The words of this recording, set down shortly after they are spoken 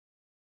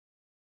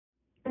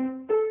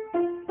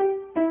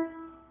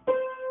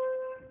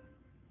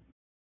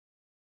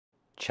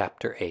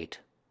Chapter 8,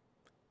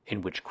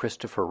 in which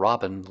Christopher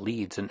Robin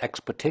leads an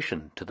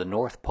expedition to the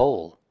North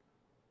Pole.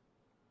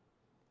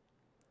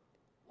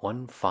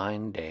 One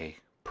fine day,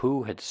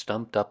 Pooh had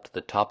stumped up to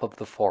the top of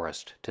the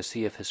forest to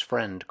see if his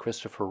friend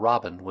Christopher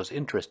Robin was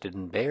interested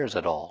in bears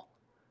at all.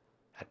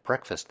 At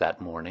breakfast that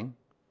morning,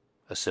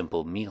 a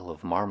simple meal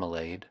of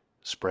marmalade,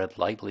 spread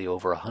lightly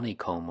over a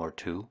honeycomb or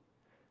two,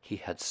 he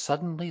had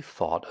suddenly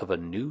thought of a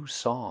new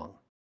song.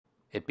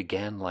 It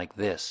began like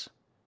this: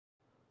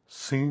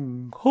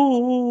 Sing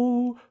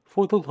ho,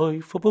 for the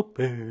life of a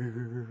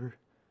bear.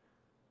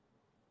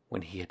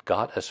 When he had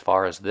got as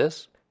far as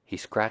this, he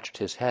scratched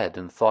his head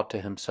and thought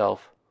to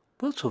himself,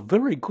 That's a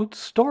very good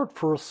start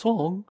for a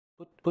song,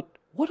 but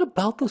what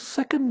about the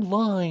second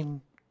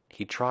line?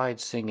 He tried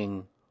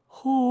singing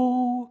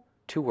Ho,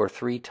 2 or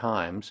 3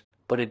 times,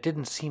 but it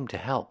didn't seem to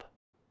help.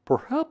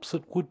 perhaps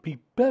it would be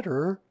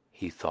better,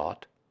 he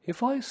thought,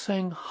 if I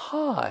sang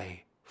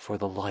high for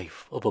the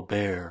life of a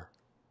bear.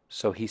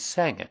 So he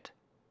sang it,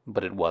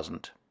 but it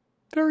wasn't.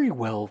 Very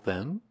well,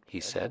 then,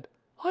 he said.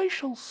 I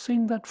shall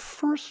sing that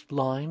first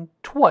line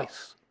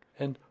twice,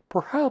 and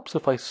perhaps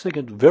if I sing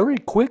it very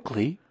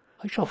quickly,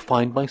 I shall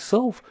find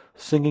myself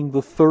singing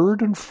the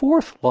third and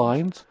fourth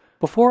lines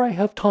before I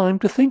have time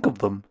to think of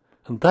them,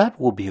 and that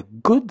will be a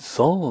good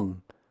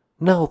song.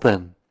 Now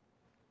then.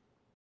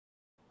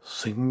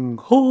 Sing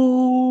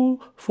ho,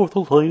 for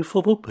the life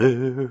of a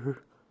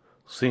bear.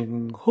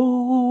 Sing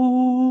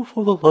ho,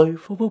 for the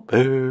life of a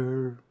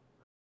bear.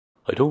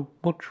 I don't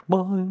much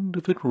mind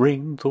if it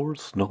rains or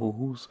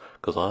snows,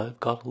 'cause I've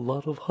got a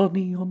lot of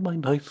honey on my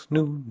nice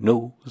new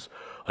nose.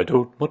 I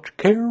don't much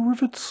care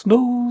if it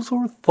snows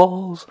or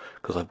thaws,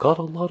 'cause I've got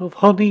a lot of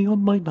honey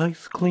on my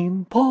nice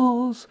clean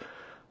paws.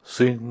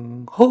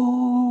 Sing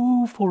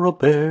ho for a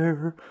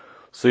bear,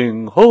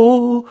 sing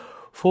ho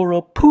for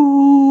a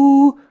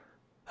Pooh,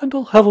 and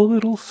I'll have a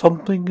little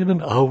something in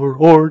an hour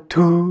or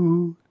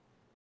two.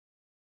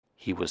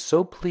 He was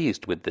so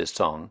pleased with this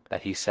song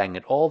that he sang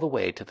it all the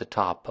way to the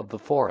top of the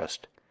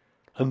forest.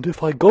 And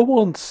if I go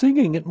on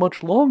singing it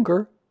much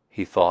longer,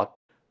 he thought,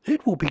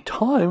 it will be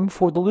time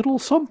for the little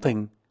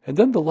something, and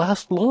then the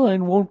last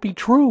line won't be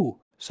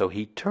true. So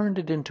he turned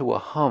it into a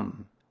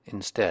hum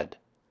instead.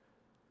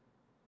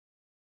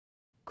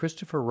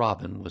 Christopher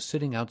Robin was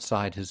sitting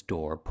outside his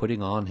door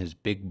putting on his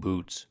big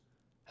boots.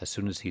 As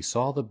soon as he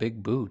saw the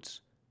big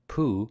boots,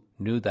 Pooh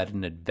knew that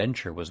an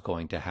adventure was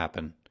going to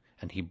happen,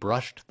 and he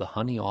brushed the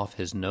honey off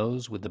his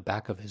nose with the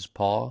back of his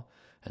paw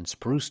and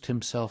spruced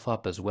himself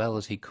up as well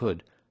as he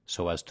could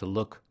so as to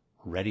look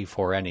ready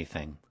for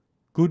anything.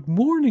 Good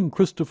morning,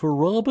 Christopher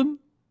Robin,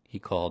 he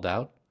called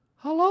out.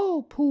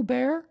 Hello, Pooh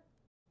Bear.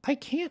 I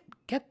can't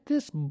get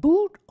this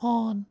boot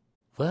on.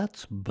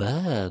 That's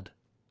bad,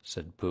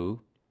 said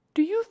Pooh.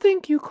 Do you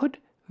think you could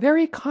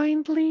very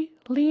kindly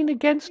lean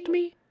against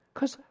me?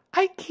 'Cause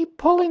I keep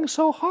pulling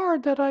so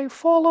hard that I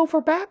fall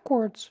over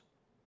backwards.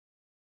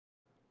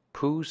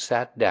 Pooh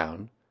sat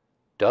down,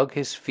 dug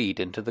his feet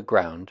into the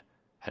ground,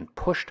 and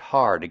pushed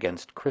hard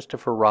against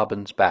Christopher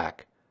Robin's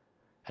back,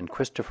 and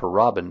Christopher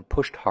Robin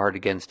pushed hard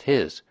against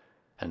his,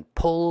 and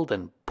pulled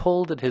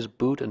at his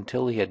boot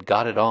until he had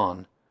got it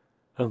on.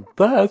 And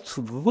that's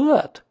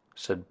that,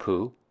 said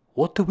Pooh.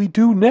 What do we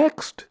do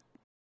next?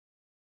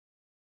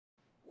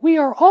 We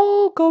are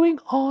all going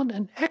on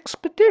an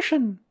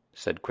expedition,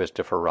 said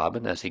Christopher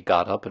Robin as he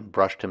got up and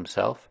brushed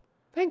himself.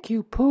 Thank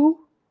you,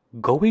 Pooh.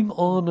 Going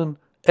on an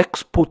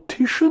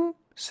expotition?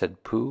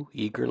 said Pooh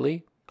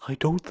eagerly. I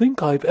don't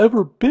think I've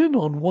ever been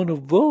on one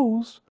of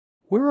those.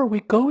 Where are we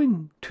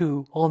going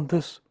to on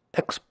this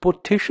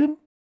expotition?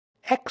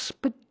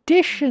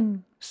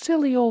 Expedition,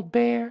 silly old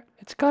bear.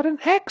 It's got an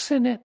X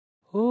in it.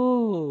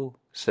 Oh,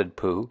 said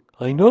Pooh.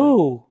 I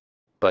know.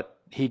 But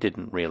he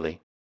didn't really.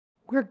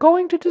 We're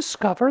going to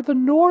discover the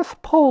North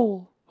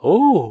Pole.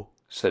 Oh,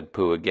 said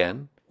Pooh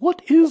again.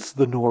 What is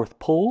the North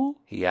Pole?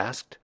 he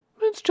asked.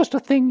 It's just a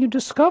thing you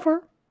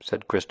discover,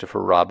 said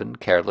Christopher Robin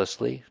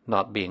carelessly,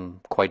 not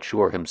being quite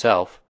sure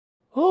himself.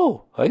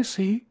 Oh, I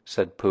see,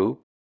 said Pooh.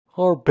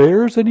 Are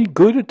bears any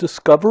good at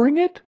discovering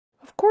it?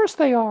 Of course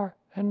they are,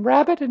 and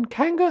Rabbit and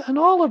Kanga and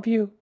all of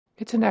you.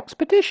 It's an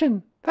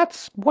expedition.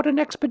 That's what an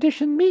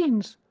expedition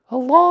means. A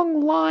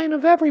long line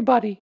of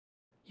everybody.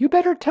 You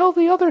better tell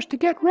the others to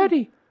get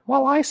ready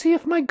while I see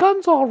if my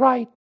gun's all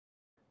right.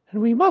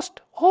 And we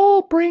must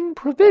all bring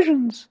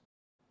provisions.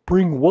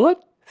 Bring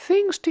what?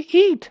 Things to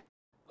eat.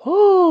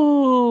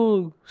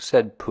 Oh,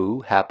 said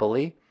Pooh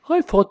happily.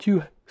 I thought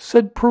you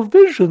said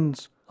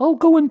provisions. I'll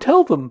go and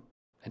tell them.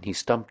 And he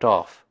stumped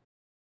off.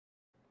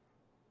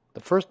 The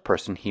first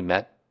person he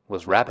met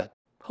was Rabbit.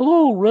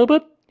 Hello,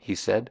 Rabbit, he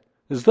said.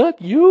 Is that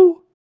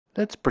you?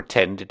 Let's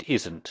pretend it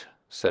isn't,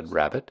 said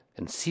Rabbit,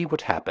 and see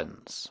what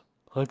happens.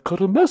 I've got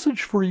a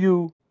message for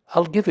you.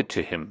 I'll give it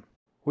to him.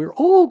 We're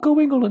all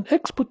going on an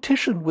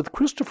expedition with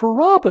Christopher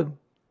Robin.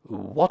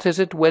 What is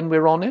it when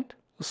we're on it?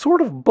 A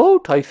sort of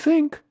boat, I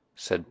think,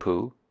 said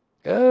Pooh.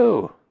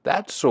 Oh,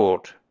 that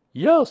sort.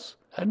 Yes,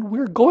 and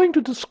we're going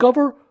to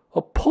discover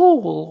a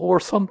pole or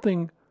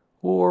something.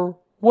 Or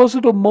was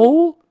it a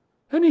mole?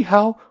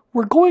 Anyhow,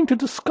 We're going to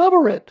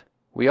discover it."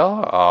 "We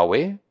are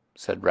we?"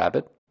 said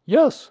Rabbit.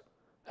 "Yes,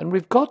 and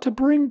we've got to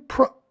bring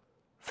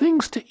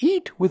things to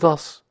eat with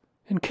us,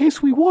 in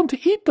case we want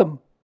to eat them.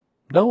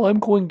 Now I'm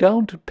going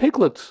down to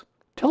Piglet's.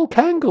 Tell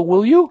Kanga,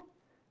 will you?"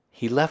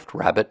 He left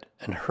Rabbit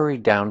and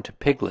hurried down to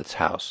Piglet's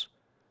house.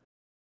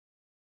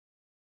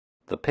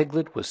 The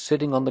piglet was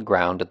sitting on the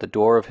ground at the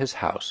door of his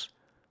house,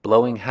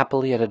 blowing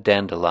happily at a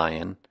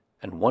dandelion,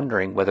 and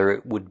wondering whether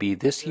it would be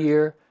this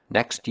year,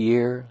 next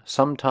year,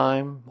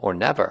 sometime, or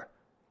never.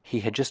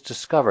 He had just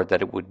discovered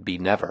that it would be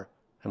never,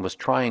 and was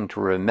trying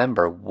to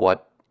remember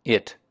what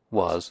it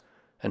was,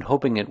 and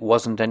hoping it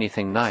wasn't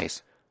anything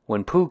nice,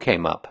 when Pooh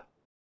came up.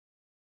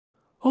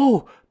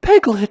 "Oh,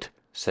 Piglet,"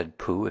 said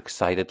Pooh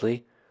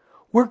excitedly.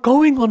 "we're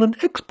going on an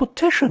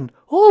expedition,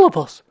 all of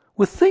us,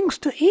 with things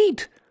to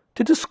eat,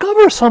 to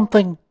discover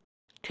something."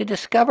 "To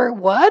discover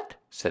what?"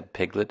 said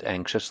Piglet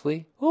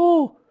anxiously.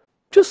 "Oh,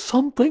 just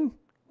something."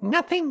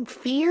 "Nothing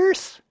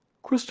fierce?"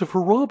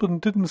 "Christopher Robin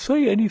didn't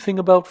say anything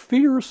about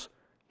fierce.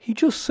 He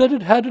just said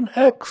it had an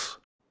X."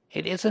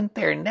 "It isn't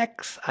their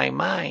necks I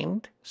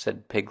mind,"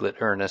 said Piglet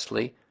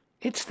earnestly.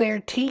 "It's their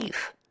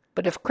teeth.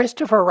 But if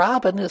Christopher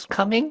Robin is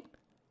coming,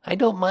 I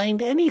don't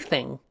mind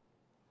anything."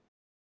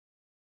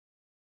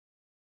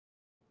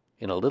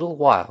 In a little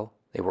while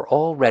they were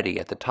all ready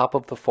at the top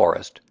of the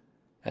forest,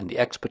 and the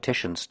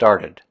expedition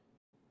started.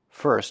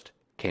 First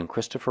came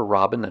Christopher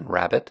Robin and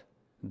Rabbit,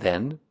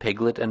 then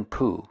Piglet and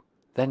Pooh,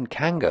 then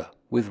Kanga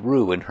with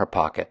Roo in her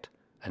pocket,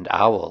 and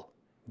Owl,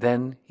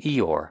 then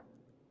Eeyore,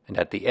 and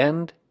at the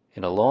end,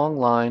 in a long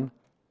line,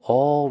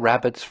 all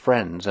Rabbit's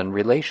friends and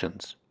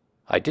relations.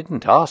 "I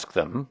didn't ask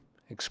them,"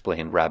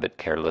 explained Rabbit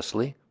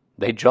carelessly.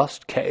 "They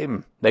just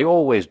came. They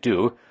always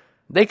do.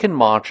 They can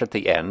march at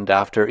the end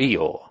after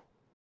Eeyore."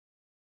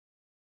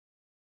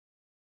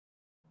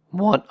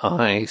 "What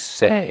I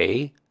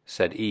say,"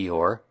 said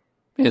Eeyore,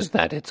 "is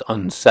that it's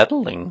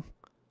unsettling.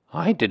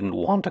 I didn't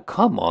want to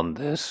come on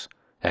this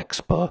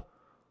expo.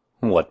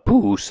 What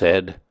Pooh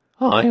said,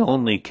 I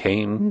only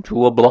came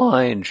to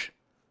oblige.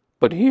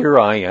 But here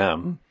I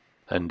am,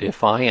 and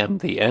if I am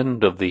the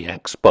end of the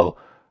expo,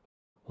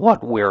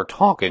 what we're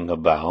talking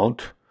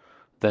about,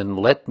 then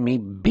let me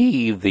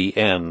be the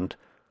end.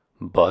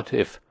 But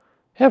if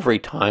every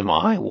time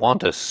I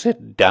want to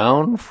sit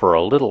down for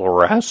a little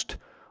rest,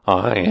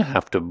 I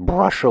have to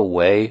brush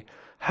away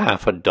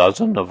half a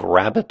dozen of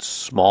Rabbit's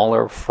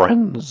smaller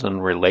friends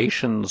and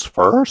relations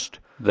first,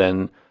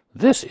 then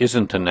this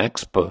isn't an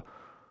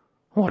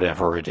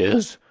whatever it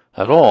is,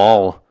 at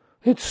all.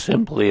 It's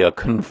simply a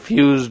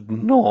confused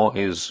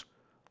noise.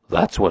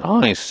 That's what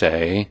I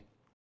say."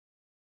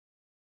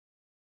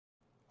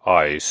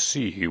 "I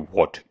see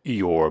what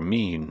Eeyore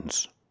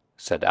means,"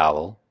 said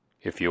Owl.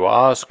 "If you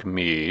ask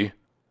me—"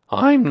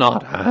 "I'm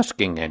not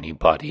asking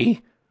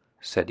anybody,"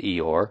 said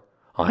Eeyore.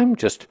 "I'm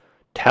just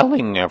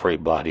telling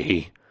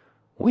everybody.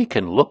 We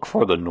can look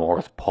for the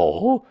North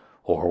Pole,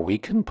 or we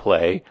can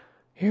play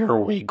 'Here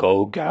we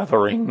go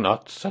gathering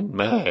nuts and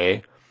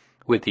May'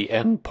 with the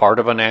end part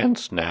of an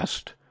ant's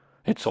nest.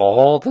 It's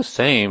all the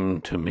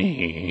same to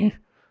me."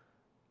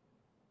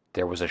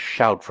 There was a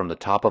shout from the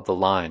top of the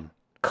line.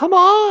 "Come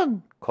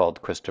on!"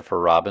 called Christopher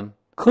Robin.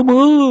 "Come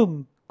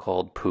on!"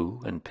 called Pooh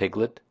and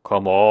Piglet.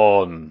 "Come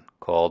on!"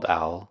 called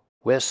Owl.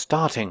 "We're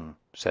starting,"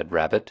 said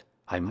Rabbit.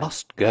 "I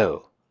must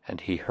go."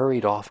 And he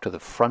hurried off to the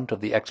front of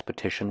the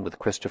expedition with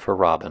Christopher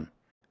Robin.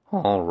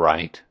 "All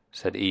right,"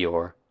 said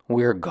Eeyore.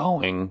 "We're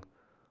going.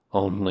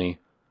 Only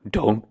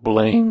don't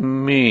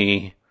blame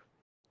me."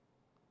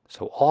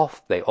 So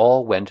off they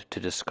all went to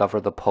discover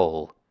the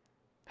pole,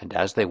 and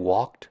as they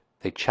walked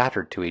they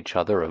chattered to each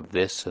other of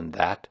this and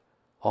that,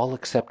 all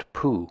except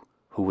Pooh,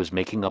 who was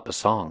making up a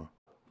song.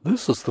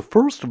 "This is the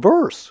first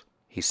verse,"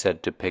 he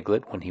said to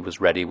Piglet when he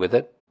was ready with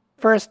it.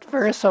 "First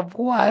verse of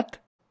what?"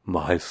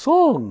 "My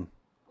song."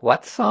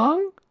 "What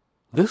song?"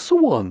 "This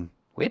one."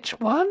 "Which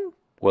one?"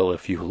 "Well,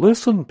 if you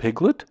listen,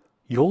 Piglet,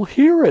 you'll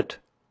hear it."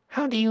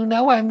 "How do you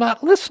know I'm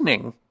not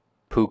listening?"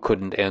 Pooh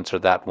couldn't answer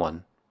that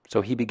one,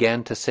 so he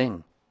began to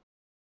sing.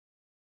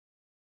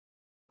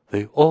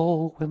 They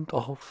all went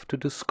off to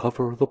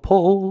discover the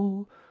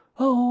pole,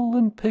 Owl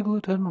and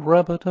Piglet and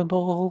Rabbit and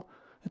all.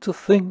 It's a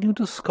thing you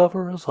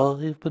discover, as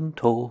I've been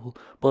told,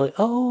 by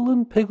Owl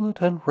and Piglet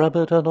and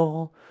Rabbit and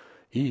all.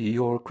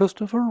 Eeyore,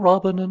 Christopher,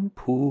 Robin, and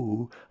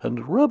Pooh,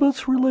 and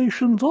Rabbit's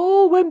relations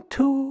all went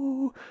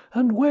too,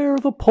 and where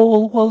the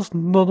pole was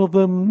none of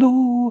them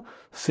knew.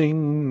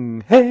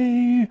 Sing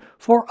hey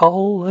for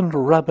Owl and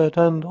Rabbit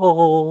and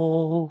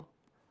all.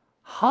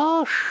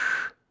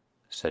 "Hush!"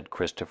 said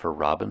Christopher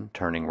Robin,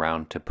 turning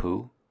round to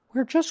Pooh.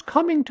 "We're just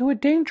coming to a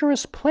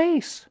dangerous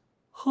place."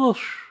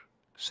 "Hush!"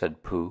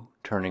 said Pooh,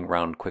 turning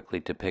round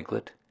quickly to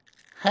Piglet.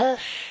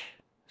 "Hush!"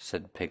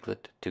 said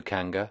Piglet to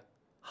Kanga.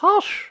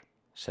 "Hush!"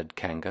 said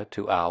Kanga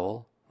to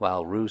Owl,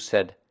 while Roo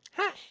said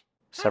 "Hush!"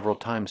 several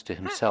times to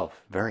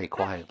himself very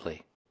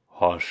quietly.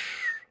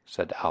 "Hush!"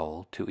 said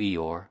Owl to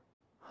Eeyore.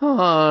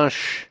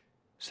 "Hush!"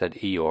 said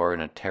Eeyore in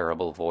a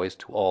terrible voice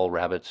to all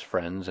Rabbit's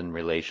friends and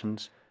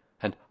relations,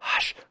 and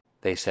 "Hush!"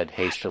 they said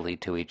hastily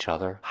to each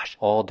other,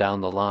 all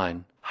down the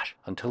line,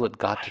 until it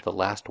got to the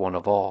last one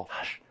of all.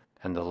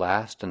 And the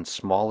last and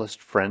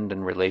smallest friend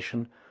and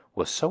relation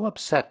was so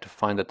upset to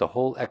find that the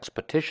whole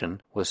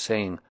Expotition was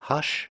saying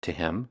 "hush" to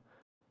him,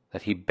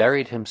 that he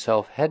buried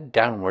himself head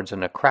downwards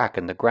in a crack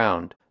in the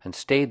ground, and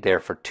stayed there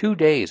for 2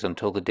 days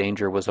until the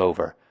danger was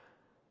over,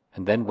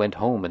 and then went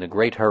home in a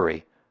great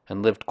hurry,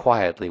 and lived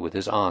quietly with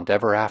his aunt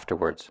ever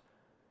afterwards.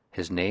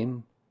 His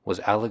name was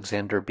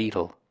Alexander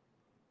Beetle.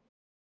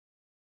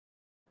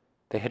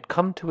 They had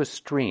come to a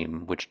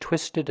stream which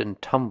twisted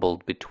and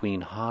tumbled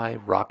between high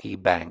rocky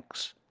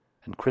banks,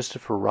 and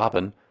Christopher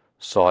Robin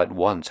saw at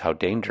once how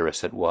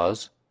dangerous it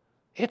was.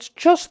 "It's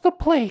just the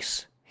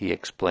place," he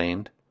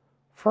explained,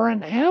 "for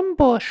an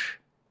ambush."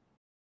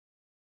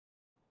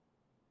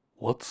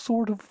 "What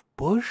sort of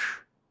bush?"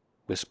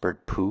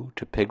 whispered Pooh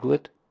to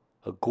Piglet.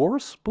 "A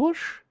gorse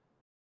bush?"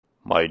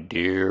 "My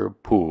dear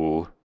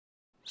Pooh,"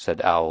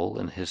 said Owl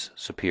in his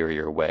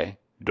superior way,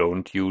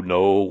 "don't you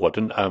know what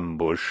an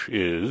ambush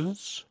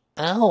is?"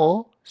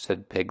 "Owl,"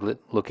 said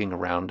Piglet, looking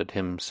around at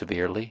him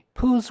severely,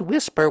 "Pooh's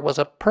whisper was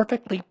a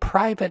perfectly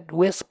private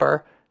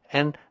whisper,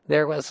 and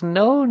there was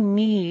no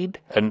need—"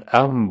 "An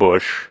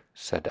ambush,"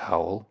 said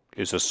Owl,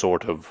 "is a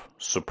sort of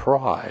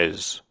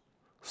surprise."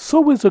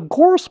 "So is a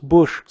gorse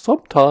bush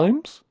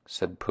sometimes,"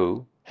 said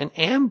Pooh. "An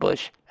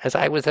ambush, as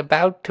I was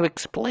about to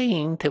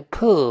explain to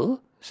Pooh,"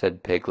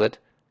 said Piglet,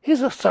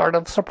 "is a sort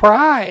of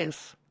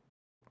surprise."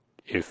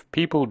 "If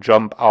people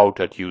jump out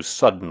at you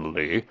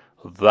suddenly,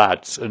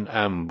 that's an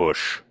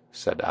ambush,"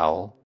 said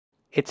Owl.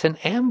 "It's an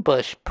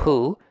ambush,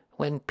 Pooh,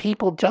 when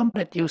people jump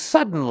at you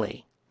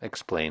suddenly,"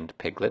 explained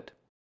Piglet.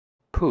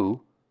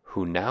 Pooh,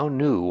 who now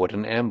knew what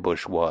an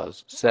ambush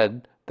was,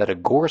 said that a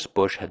gorse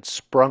bush had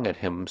sprung at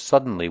him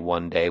suddenly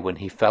one day when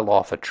he fell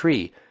off a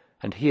tree,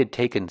 and he had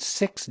taken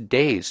 6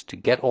 days to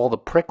get all the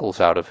prickles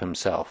out of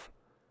himself.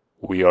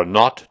 "We are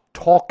not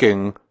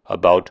talking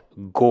about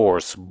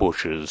gorse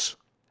bushes,"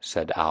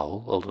 said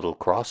Owl a little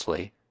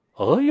crossly.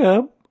 "I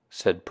am,"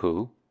 said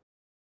Pooh.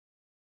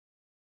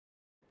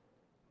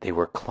 They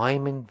were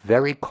climbing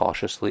very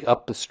cautiously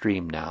up the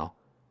stream now,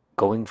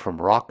 going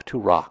from rock to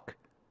rock,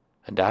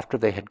 and after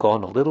they had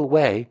gone a little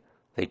way,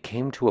 they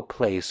came to a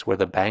place where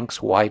the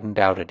banks widened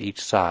out at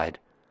each side,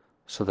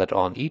 so that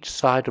on each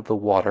side of the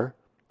water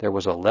there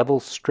was a level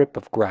strip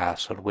of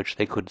grass on which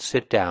they could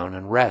sit down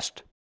and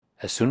rest.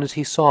 As soon as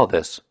he saw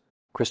this,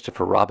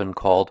 Christopher Robin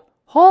called,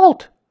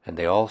 "Halt!" and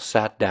they all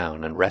sat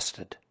down and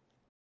rested.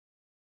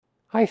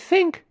 "I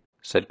think,"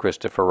 said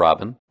Christopher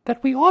Robin,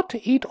 "that we ought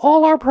to eat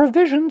all our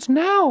provisions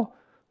now,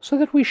 so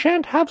that we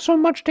shan't have so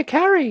much to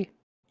carry."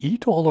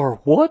 "Eat all our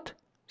what?"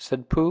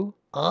 said Pooh.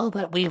 "All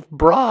that we've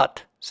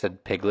brought,"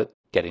 said Piglet,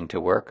 getting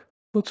to work.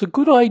 "That's a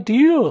good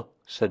idea,"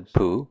 said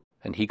Pooh,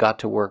 and he got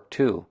to work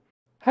too.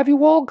 "Have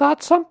you all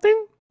got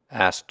something?"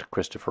 asked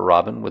Christopher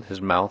Robin with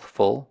his mouth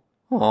full.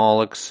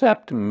 "All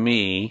except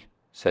me,"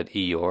 said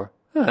Eeyore,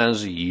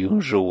 "as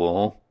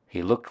usual."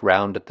 He looked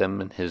round at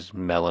them in his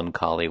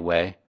melancholy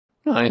way.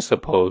 "I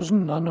suppose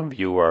none of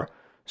you are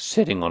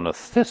sitting on a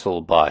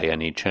thistle by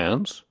any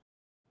chance?"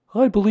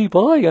 "I believe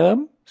I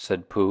am,"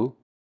 said Pooh.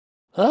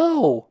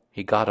 "Oh!"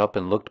 He got up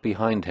and looked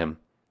behind him.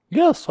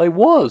 "Yes, I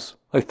was.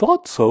 I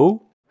thought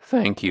so."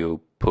 "Thank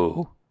you,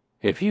 Pooh.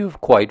 If you've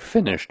quite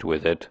finished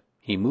with it."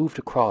 He moved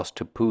across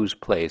to Pooh's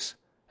place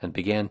and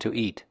began to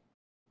eat.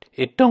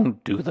 "It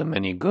don't do them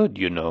any good,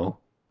 you know,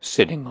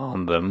 sitting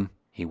on them,"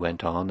 he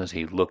went on as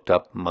he looked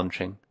up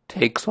munching.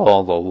 "Takes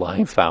all the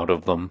life out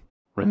of them.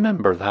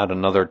 Remember that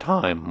another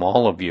time,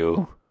 all of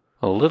you.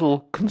 A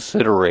little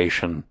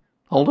consideration,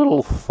 a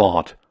little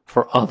thought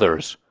for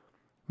others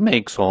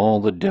makes all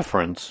the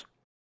difference."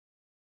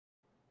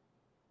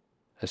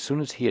 As soon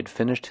as he had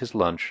finished his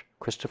lunch,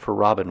 Christopher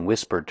Robin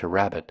whispered to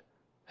Rabbit,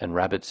 and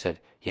Rabbit said,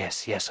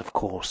 "Yes, yes, of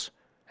course,"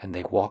 and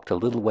they walked a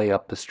little way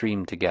up the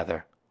stream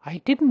together. "I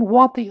didn't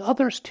want the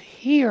others to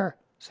hear,"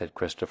 said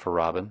Christopher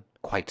Robin.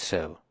 "Quite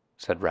so,"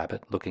 said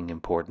Rabbit, looking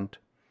important.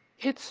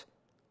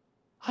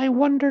 I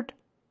wondered,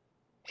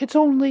 it's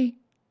only...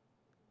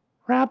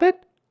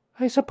 Rabbit,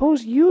 I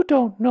suppose you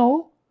don't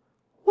know.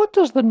 What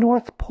does the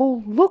North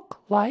Pole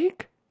look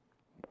like?"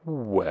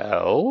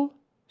 "Well,"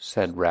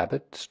 said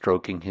Rabbit,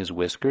 stroking his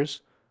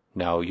whiskers,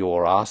 "now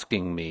you're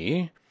asking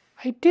me."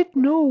 "I did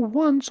know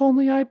once,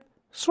 only I've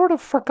sort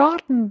of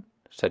forgotten,"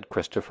 said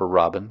Christopher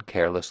Robin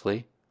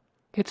carelessly.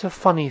 "It's a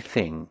funny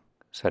thing,"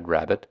 said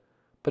Rabbit,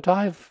 "but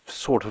I've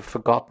sort of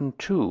forgotten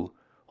too,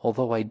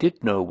 although I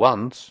did know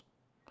once."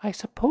 "I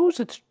suppose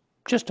it's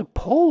just a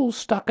pole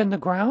stuck in the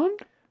ground?"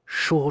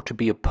 "Sure to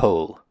be a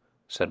pole,"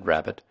 said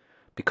Rabbit,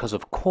 "because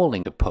of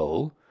calling a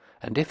pole,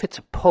 and if it's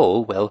a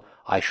pole, well,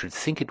 I should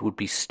think it would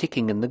be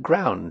sticking in the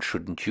ground,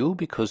 shouldn't you,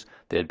 because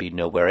there'd be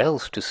nowhere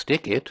else to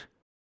stick it."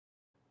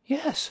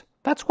 "Yes,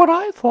 that's what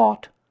I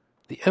thought."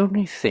 "The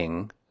only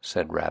thing,"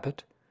 said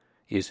Rabbit,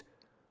 "is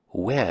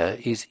where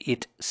is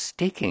it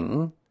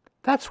sticking?"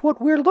 "That's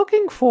what we're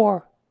looking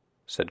for,"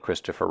 said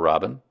Christopher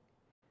Robin.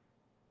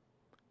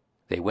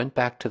 They went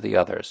back to the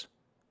others.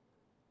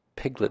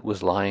 Piglet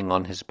was lying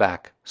on his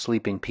back,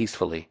 sleeping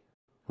peacefully.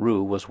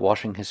 Roo was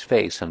washing his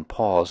face and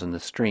paws in the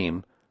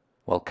stream,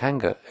 while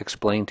Kanga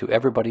explained to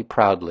everybody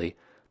proudly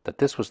that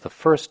this was the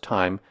first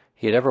time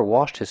he had ever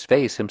washed his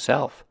face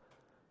himself.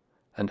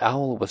 And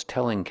Owl was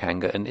telling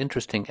Kanga an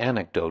interesting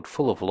anecdote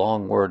full of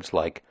long words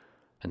like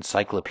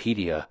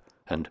encyclopedia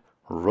and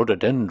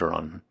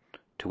rhododendron,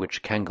 to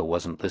which Kanga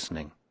wasn't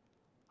listening.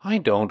 "I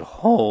don't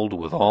hold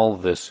with all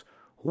this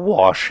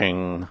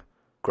washing,"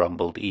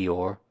 grumbled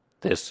Eeyore.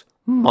 "This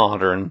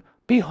modern,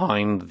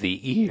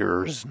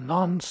 behind-the-ears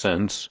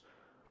nonsense.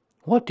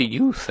 What do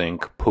you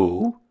think,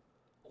 Pooh?"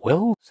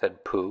 "Well,"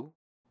 said Pooh,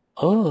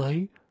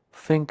 "I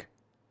think—"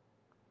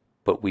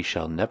 but we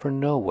shall never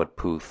know what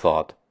Pooh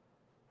thought,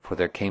 for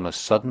there came a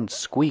sudden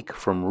squeak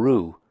from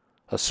Roo,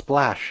 a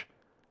splash,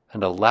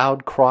 and a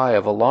loud cry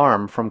of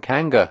alarm from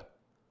Kanga.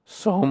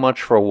 "So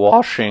much for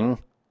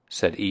washing,"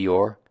 said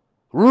Eeyore.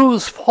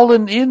 "Roo's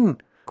fallen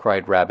in!"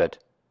 cried Rabbit,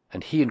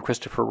 and he and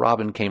Christopher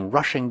Robin came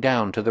rushing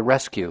down to the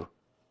rescue.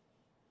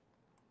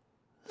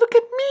 "Look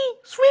at me,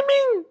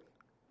 swimming!"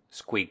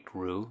 squeaked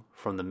Roo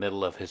from the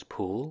middle of his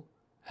pool,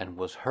 and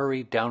was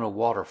hurried down a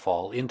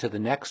waterfall into the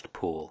next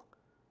pool.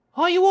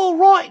 "Are you all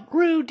right,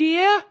 Roo,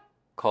 dear?"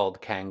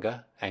 called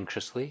Kanga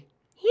anxiously.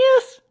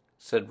 "Yes,"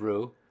 said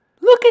Roo,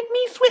 "look at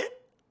me swim—"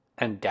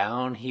 and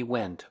down he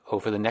went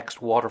over the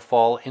next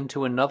waterfall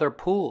into another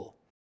pool.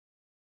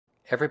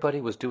 Everybody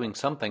was doing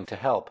something to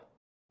help.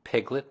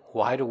 Piglet,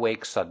 wide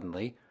awake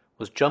suddenly,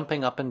 was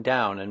jumping up and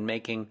down and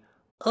making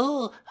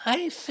 "Oh,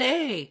 I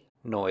say"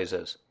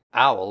 noises.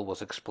 Owl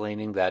was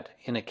explaining that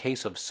in a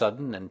case of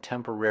sudden and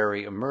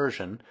temporary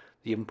immersion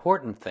the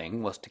important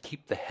thing was to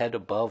keep the head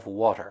above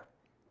water.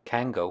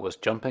 Kanga was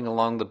jumping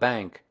along the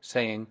bank,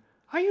 saying,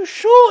 "Are you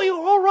sure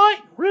you're all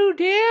right, Roo,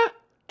 dear?"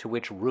 to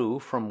which Roo,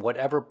 from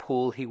whatever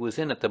pool he was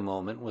in at the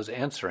moment, was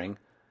answering,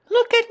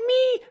 "Look at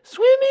me,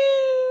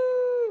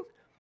 swimming!"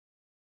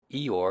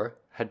 Eeyore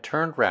had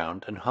turned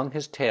round and hung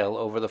his tail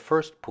over the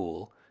first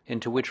pool,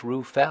 into which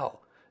Roo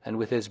fell, and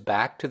with his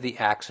back to the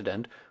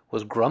accident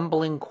was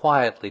grumbling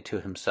quietly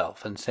to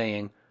himself and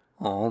saying,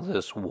 "All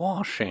this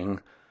washing,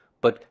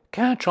 but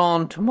catch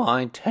on to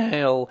my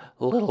tail,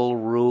 little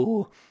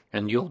Roo,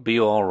 and you'll be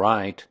all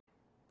right."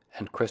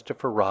 And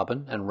Christopher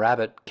Robin and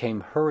Rabbit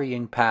came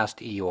hurrying past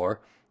Eeyore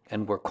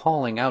and were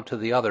calling out to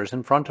the others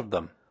in front of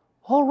them.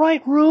 "All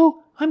right,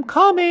 Roo, I'm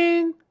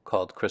coming,"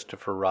 called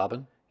Christopher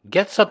Robin.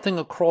 "Get something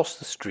across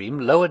the stream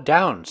lower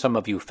down, some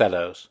of you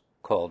fellows,"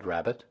 called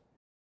Rabbit.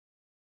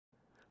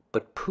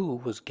 But Pooh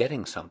was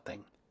getting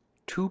something.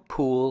 2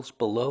 pools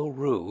below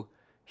Roo,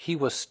 he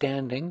was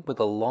standing with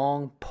a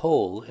long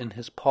pole in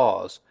his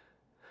paws,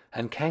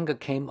 and Kanga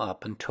came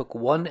up and took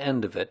one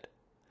end of it,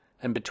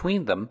 and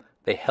between them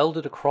they held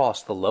it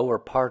across the lower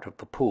part of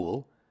the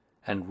pool,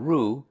 and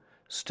Roo,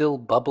 still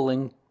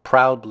bubbling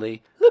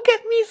proudly, "Look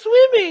at me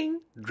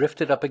swimming!"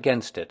 drifted up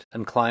against it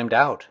and climbed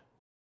out.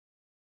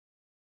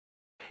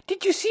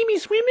 "Did you see me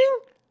swimming?"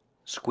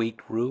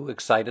 squeaked Roo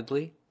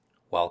excitedly,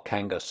 while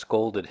Kanga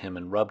scolded him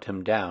and rubbed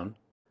him down.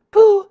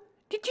 "Pooh,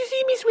 did you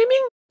see me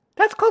swimming?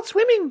 That's called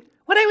swimming,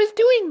 what I was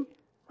doing.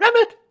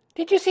 Rabbit,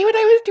 did you see what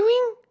I was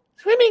doing?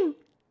 Swimming.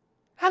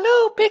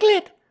 Hello,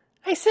 Piglet.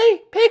 I say,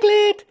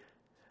 Piglet,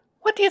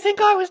 what do you think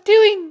I was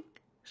doing?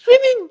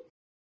 Swimming.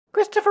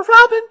 Christopher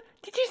Robin,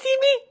 did you see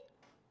me?"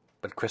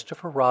 But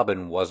Christopher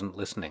Robin wasn't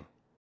listening.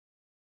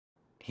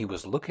 He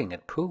was looking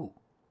at Pooh.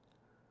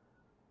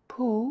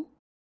 "Pooh,"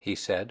 he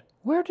said,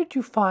 "where did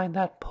you find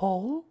that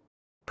pole?"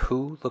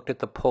 Pooh looked at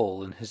the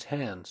pole in his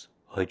hands.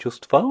 "I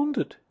just found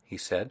it," he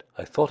said.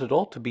 "I thought it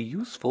ought to be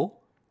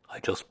useful. I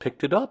just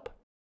picked it up."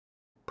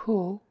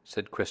 "Pooh,"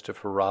 said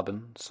Christopher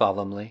Robin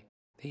solemnly,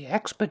 "the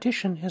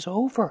expedition is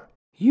over.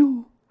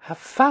 You have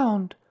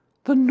found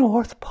the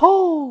North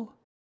Pole."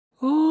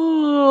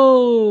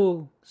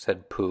 "Oh!"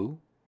 said Pooh.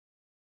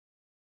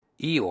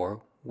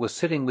 Eeyore was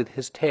sitting with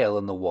his tail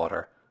in the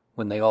water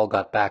when they all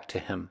got back to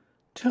him.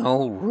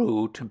 "Tell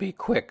Roo to be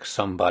quick,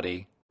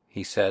 somebody,"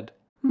 he said.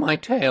 "My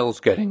tail's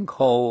getting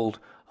cold.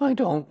 I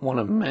don't want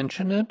to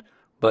mention it,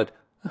 but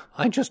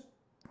I just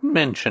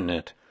mention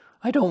it.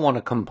 I don't want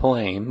to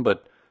complain,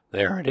 but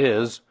there it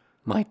is.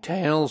 My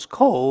tail's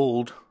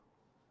cold."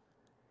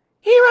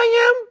 "Here I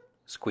am,"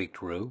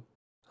 squeaked Roo.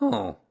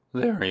 "Oh,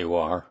 there you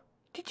are."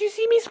 "Did you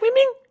see me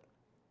swimming?"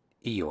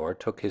 Eeyore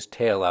took his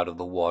tail out of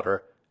the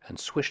water and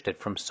swished it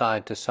from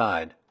side to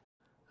side.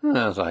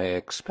 "As I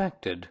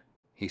expected,"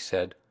 he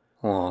said.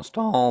 "Lost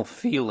all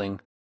feeling.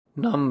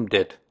 Numbed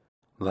it.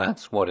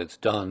 That's what it's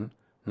done.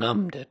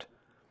 Numbed it.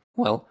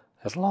 Well,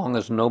 as long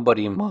as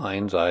nobody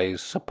minds, I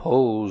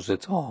suppose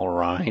it's all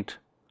right."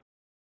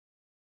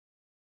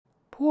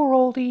 "Poor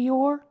old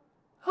Eeyore.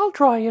 I'll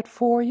dry it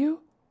for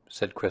you,"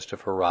 said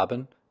Christopher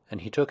Robin,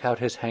 and he took out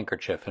his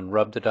handkerchief and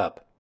rubbed it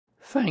up.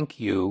 "Thank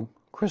you,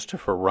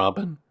 Christopher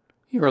Robin.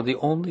 You're the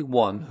only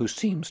one who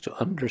seems to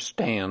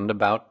understand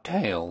about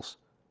tails.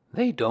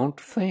 They don't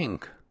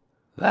think.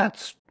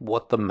 That's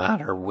what the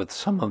matter with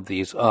some of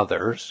these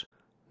others.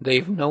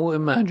 They've no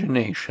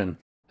imagination.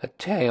 A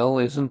tail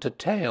isn't a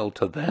tail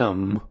to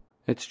them.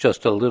 It's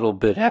just a little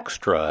bit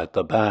extra at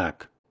the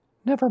back."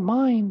 "Never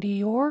mind,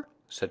 Eeyore,"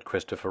 said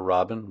Christopher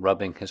Robin,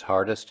 rubbing his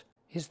hardest.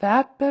 "Is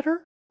that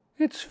better?"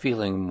 "It's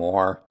feeling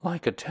more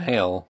like a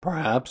tail,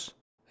 perhaps.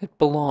 It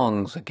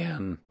belongs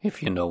again,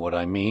 if you know what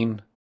I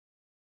mean."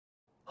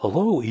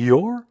 "Hello,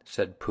 Eeyore,"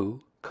 said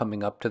Pooh,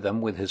 coming up to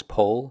them with his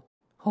pole.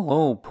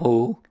 "Hello,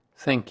 Pooh.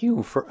 Thank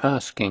you for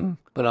asking,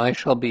 but I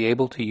shall be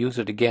able to use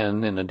it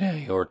again in a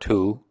day or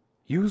two."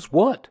 "Use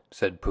what?"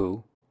 said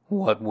Pooh.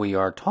 "What we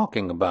are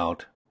talking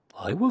about."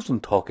 "I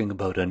wasn't talking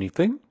about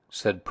anything,"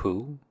 said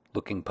Pooh,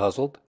 looking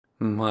puzzled.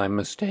 "My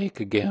mistake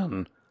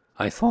again.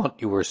 I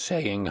thought you were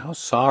saying how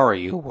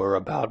sorry you were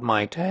about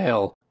my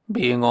tail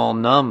being all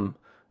numb,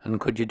 and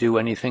could you do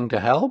anything to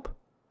help?"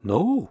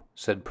 "No,"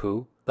 said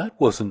Pooh. "that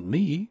wasn't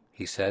me,"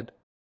 he said.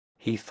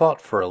 He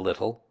thought for a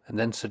little, and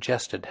then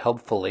suggested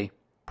helpfully,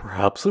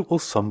 "Perhaps it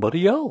was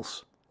somebody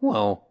else."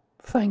 "Well,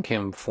 thank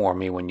him for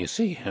me when you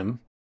see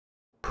him."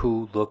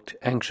 Pooh looked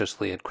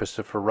anxiously at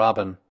Christopher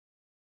Robin.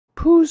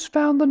 "Pooh's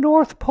found the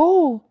North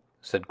Pole,"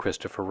 said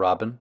Christopher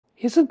Robin.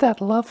 "Isn't that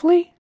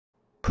lovely?"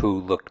 Pooh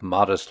looked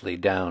modestly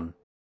down.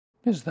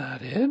 "Is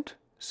that it?"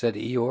 said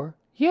Eeyore.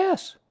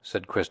 "Yes,"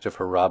 said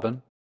Christopher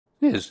Robin.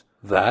 "Is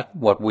that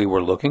what we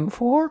were looking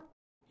for?"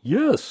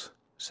 "Yes,"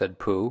 said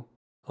Pooh.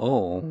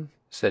 "Oh,"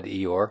 said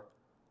Eeyore.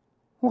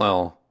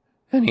 "Well,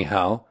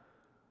 anyhow,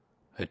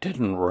 it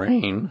didn't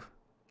rain,"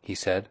 he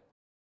said.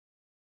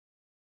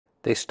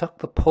 They stuck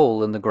the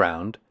pole in the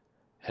ground,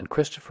 and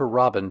Christopher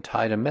Robin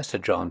tied a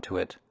message onto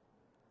it.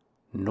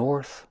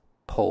 North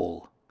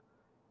Pole.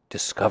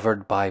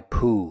 Discovered by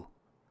Pooh.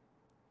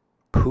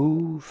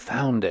 Pooh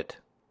found it.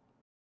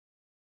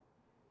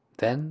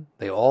 Then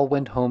they all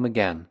went home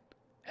again,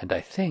 and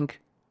I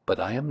think, but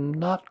I am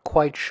not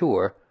quite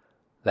sure,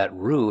 that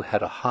Roo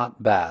had a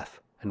hot bath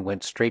and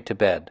went straight to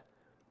bed,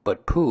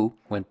 but Pooh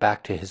went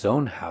back to his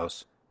own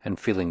house, and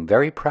feeling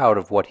very proud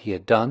of what he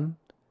had done,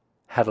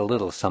 had a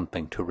little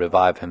something to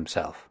revive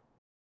himself.